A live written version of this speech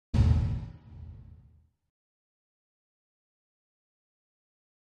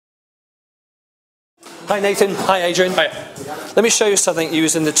Hi Nathan, hi Adrian. Hi. Let me show you something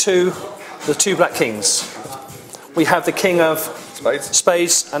using the two black kings. We have the king of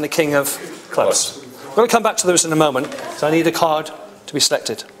spades and the king of clubs. We're going to come back to those in a moment, so I need a card to be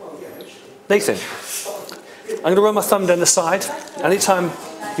selected. Nathan, I'm going to run my thumb down the side. Anytime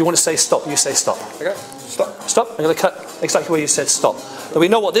you want to say stop, you say stop. Okay, stop. Stop. I'm going to cut exactly where you said stop. Now we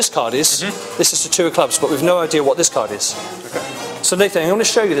know what this card is. This is the two of clubs, but we've no idea what this card is. Okay. So Nathan, I'm going to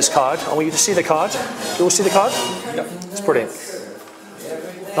show you this card. I want you to see the card. You all see the card? Yeah. It's brilliant.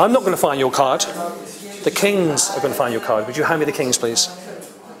 Now, I'm not going to find your card. The kings are going to find your card. Would you hand me the kings, please?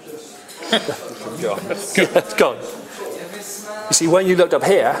 Go on. You see, when you looked up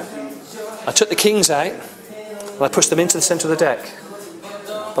here, I took the kings out and I pushed them into the centre of the deck.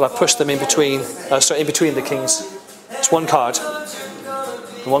 But I pushed them in between the kings. It's one card,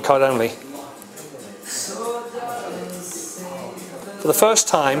 and one card only. For the first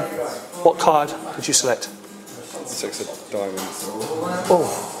time, what card did you select? 6 of diamonds.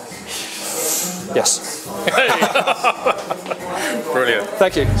 Oh. Yes. Brilliant.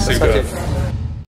 Thank you. Super. Thank you.